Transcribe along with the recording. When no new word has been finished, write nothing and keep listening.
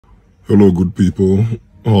Hello, good people.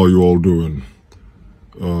 How are you all doing?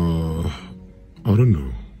 I don't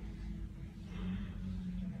know.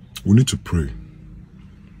 We need to pray.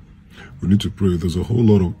 We need to pray. There's a whole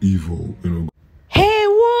lot of evil, Hey,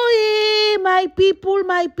 woe, my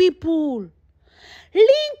people.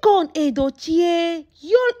 Lincoln edochie,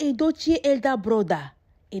 your edochie elder brother.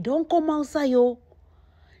 It don't come outside, yo.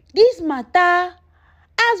 This matter,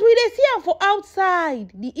 as we dey see am for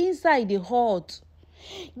outside, the inside dey hot.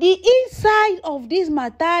 The inside of this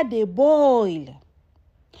matter dey boil.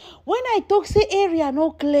 When I talk say area no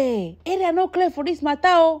clear for this matter,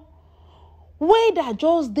 oh. Weather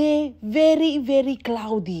just dey very, very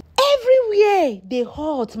cloudy. Everywhere dey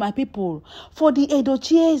hot, my people, for the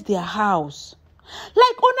edochies their house.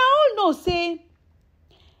 Like una all know say,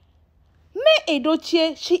 May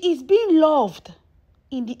Edochie, she is being loved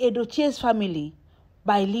in the Edochie's family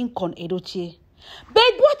by Lincoln Edochie.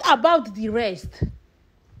 But what about the rest?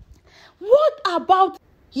 What about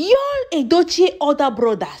your Edochie other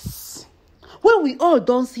brothers? When we all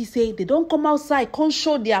don't see say they don't come outside, come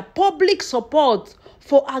show their public support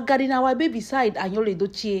for Agadina baby side and your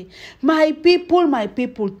Edochie. My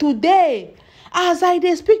people, today, as I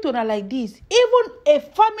dey speak to una like this, even a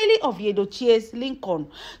family of Edochies, Lincoln,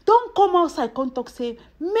 don't come outside come talk say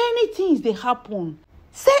many things they happen.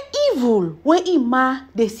 Say evil where Ima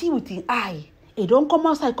they see with his eye. They don't come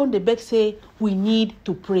outside come dey beg say we need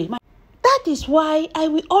to pray. That is why I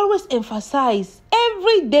will always emphasize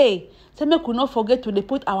every day. Say make we not forget to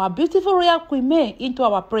put our beautiful royal Queen May into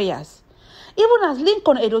our prayers. Even as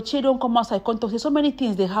Lincoln Edochie don't come outside come talk say so many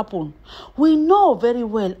things they happen. We know very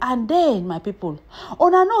well. And then, my people,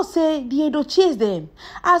 una know say the Edochies them,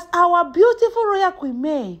 as our beautiful royal Queen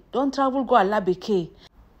May don't travel go Alabeke.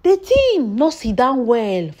 The team not sit down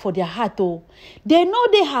well for their heart. Oh. They know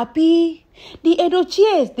they happy. The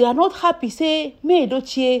Edochies, they are not happy. Say, May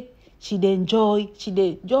Edochie, she dey enjoy, she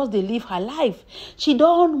dey just dey live her life. She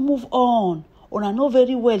don't move on. Una know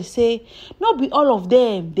very well say, not be all of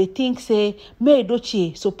them, they think say, May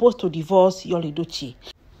Edochie supposed to divorce your Edochie.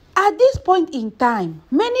 At this point in time,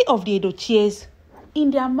 many of the Edochies, in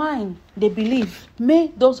their mind, they believe May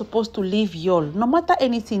don't supposed to leave y'all. No matter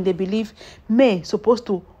anything, they believe May supposed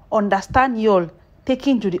to understand y'all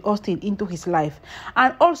taking Judy Austin into his life.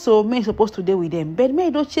 And also, May supposed to deal with them. But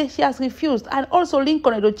May Edochie, she has refused. And also,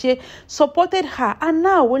 Lincoln Edochie supported her. And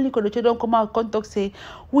now, when Lincoln Edochie don't come out and talk, say,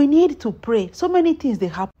 we need to pray. So many things they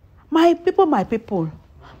happen. My people,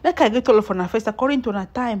 make I get all of our face according to our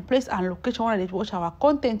time, place, and location when they watch our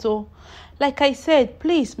content. So, like I said,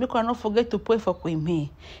 please make sure not forget to pray for Queen May.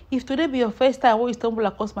 If today be your first time when you stumble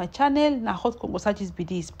across my channel, na hot Congo searches be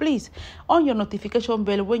this. Please on your notification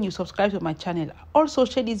bell when you subscribe to my channel. Also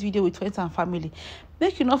share this video with friends and family.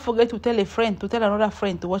 Make you not forget to tell a friend, to tell another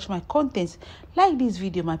friend to watch my contents. Like this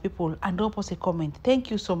video, my people, and drop us a comment. Thank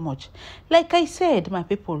you so much. Like I said, my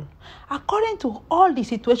people, according to all the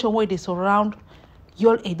situation where they surround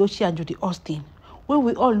your Edochie and Judy Austin, where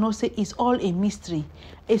we all know say it's all a mystery,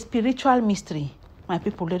 a spiritual mystery. My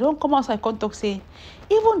people, they don't come outside and talk say,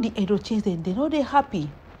 even the Edochies, they know they're happy.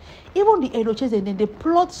 Even the Edochies, they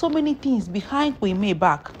plot so many things behind Queen May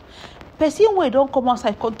back. Person where don't come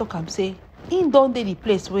outside and talk and say, in don't they the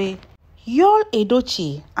place where your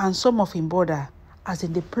Edochie and some of him brother, as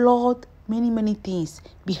in the plot many things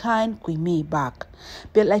behind Queen May back.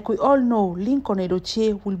 But like we all know, Lincoln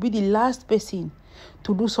Edochie will be the last person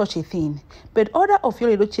to do such a thing. But other of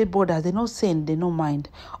your Edochie brothers, they not send, they not mind.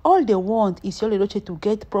 All they want is your Edochie to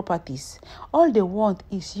get properties. All they want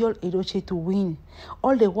is your Edochie to win.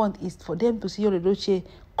 All they want is for them to see your Edochie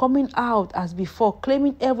coming out as before,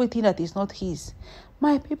 claiming everything that is not his.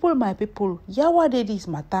 My people, yawa de this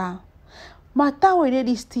matter. Matter where they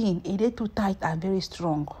this thing, it is too tight and very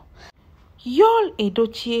strong. Your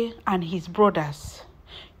Edochie and his brothers,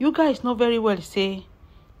 you guys know very well say,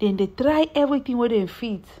 then they try everything where they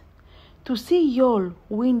fit to see y'all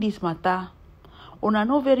win this matter. Una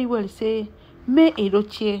know very well say, May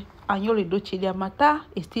Edochie and y'all Edochie, their matter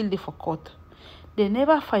is still there for court. They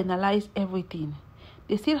never finalize everything.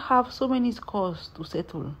 They still have so many scores to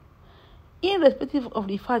settle. Irrespective of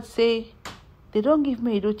the fact say, they don't give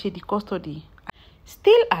May Edochie the custody.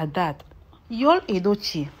 Still at that, y'all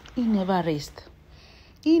Edochie, he never rest.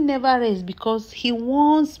 He never rests because he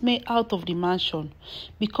wants May out of the mansion,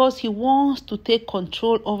 because he wants to take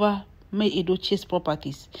control over May Edochie's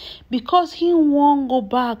properties, because he won't go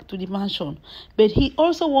back to the mansion, but he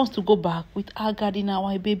also wants to go back with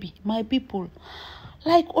Agadina baby. My people,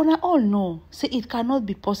 like una all know, say it cannot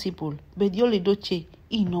be possible, but your Edochie,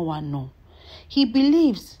 he no one know. He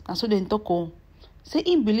believes, and so then talk, say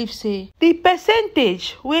he believes say the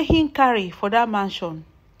percentage where he carry for that mansion,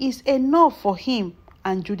 is enough for him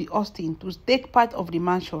and Judy Austin to take part of the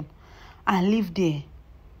mansion and live there.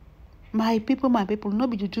 My people, no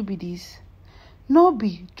be juju be this. No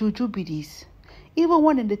be juju be this. Even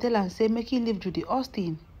when they tell and say, make him leave Judy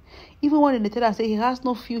Austin. Even when they tell and say he has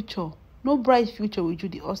no future, no bright future with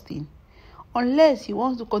Judy Austin. Unless he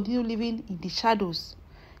wants to continue living in the shadows,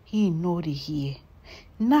 he know they hear.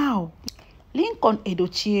 Now, Lincoln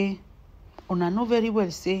Edochie, I know very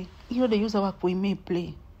well say, they use our Kwime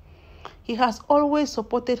play. He has always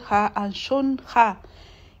supported her and shown her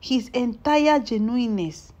his entire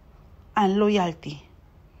genuineness and loyalty.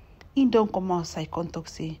 He don't come outside and talk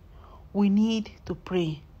say, we need to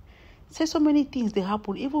pray. Say so many things they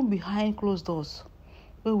happen even behind closed doors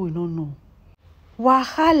where we don't know.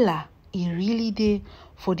 Wahala is really there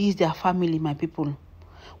for this their family, my people.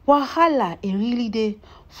 Wahala is really there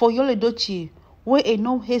for Yul Edochie, where a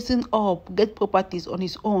no hasten up get properties on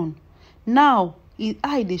his own. Now his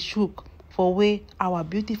eye they shook for where our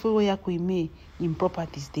beautiful royal queen in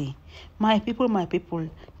properties day. My people,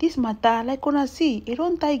 this matter like gonna see it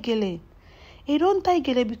don't tie gele. It don't tie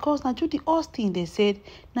gele because na Judy Austin they said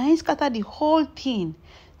na he scatter the whole thing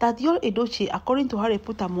that Yul Edochie, according to her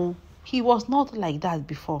reputamo, he was not like that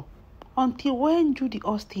before. Until when Judy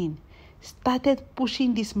Austin started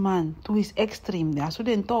pushing this man to his extreme. As we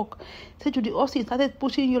didn't talk, say Judy Austin started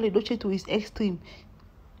pushing Yul Edochie to his extreme,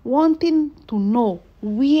 wanting to know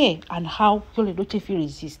where and how Yul Edochie feel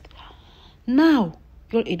resist. Now,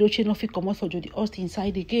 Yul Edochie no fit come out for Judy Austin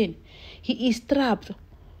side again. He is trapped.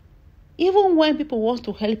 Even when people want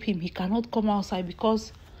to help him, he cannot come outside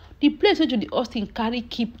because the place where Judy Austin carry,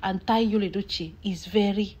 keep, and tie Yul Edochie is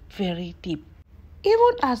very, very deep. Even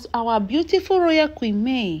as our beautiful royal Queen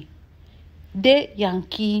May, they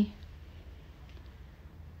Yankee,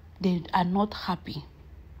 they are not happy.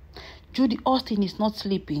 Judy Austin is not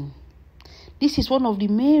sleeping. This is one of the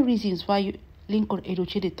main reasons why Lincoln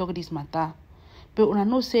Edochie they talk this matter. But when I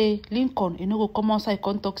know say Lincoln, you know go come outside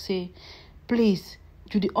and talk say, please,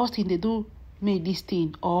 Judy Austin they do make this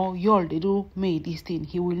thing, or Yul they do make this thing.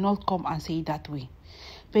 He will not come and say it that way.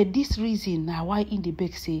 But this reason now why in the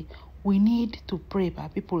back say we need to pray, by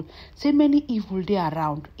people. Say many evil they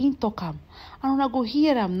around in Tokam. And when I go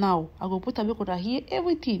hear them now, I go put a bit of hear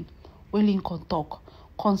everything when Lincoln talk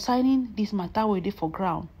concerning this matter where they for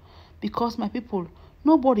ground. Because my people,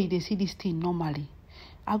 nobody they see this thing normally.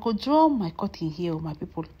 I go draw my curtain here, my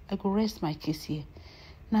people. I go rest my case here.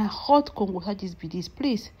 Now hot Congo just be this.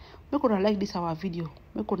 Please, make una like this our video.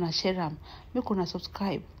 Make una share them. Make una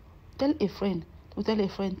subscribe. Tell a friend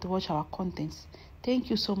to watch our contents.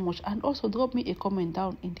 Thank you so much. And also drop me a comment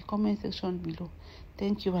down in the comment section below.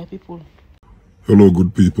 Thank you, my people. Hello,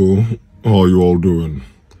 good people. How are you all doing?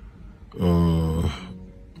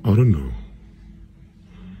 I don't know.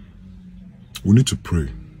 We need to pray.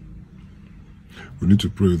 We need to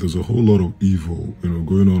pray. There's a whole lot of evil,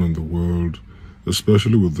 going on in the world,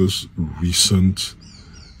 especially with this recent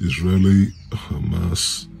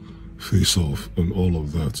Israeli-Hamas face-off and all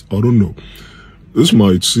of that. I don't know. This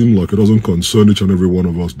might seem like it doesn't concern each and every one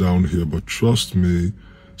of us down here, but trust me,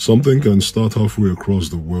 something can start halfway across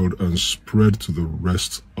the world and spread to the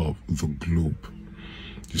rest of the globe.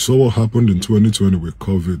 You saw what happened in 2020 with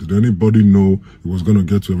COVID. Did anybody know it was going to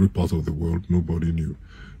get to every part of the world? Nobody knew.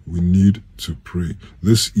 We need to pray.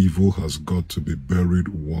 This evil has got to be buried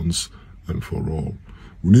once and for all.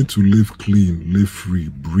 We need to live clean, live free,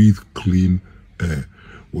 breathe clean air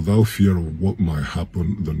without fear of what might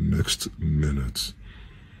happen the next minute.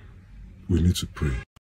 We need to pray.